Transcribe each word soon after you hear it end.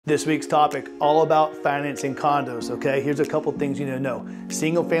This week's topic, all about financing condos, okay? Here's a couple things you need to know.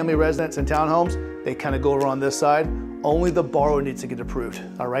 Single family residents and townhomes, they kind of go around this side. Only the borrower needs to get approved,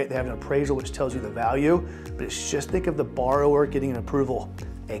 all right? They have an appraisal which tells you the value, but it's just think of the borrower getting an approval.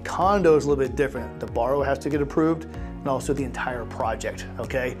 A condo is a little bit different. The borrower has to get approved and also the entire project,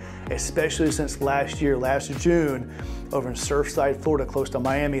 okay? Especially since last June, over in Surfside, Florida, close to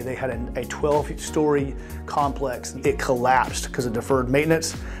Miami, they had a 12-story complex. It collapsed because of deferred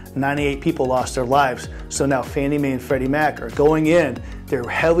maintenance. 98 people lost their lives. So now Fannie Mae and Freddie Mac are going in, they're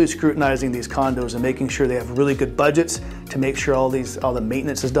heavily scrutinizing these condos and making sure they have really good budgets to make sure all the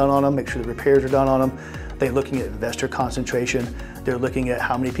maintenance is done on them, make sure the repairs are done on them. They're looking at investor concentration. They're looking at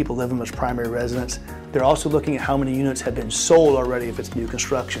how many people live in them as primary residents. They're also looking at how many units have been sold already if it's new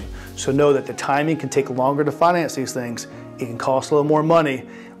construction. So know that the timing can take longer to finance these things. It can cost a little more money,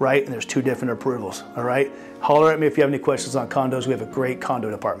 right? And there's two different approvals, all right? Holler at me if you have any questions on condos. We have a great condo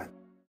department.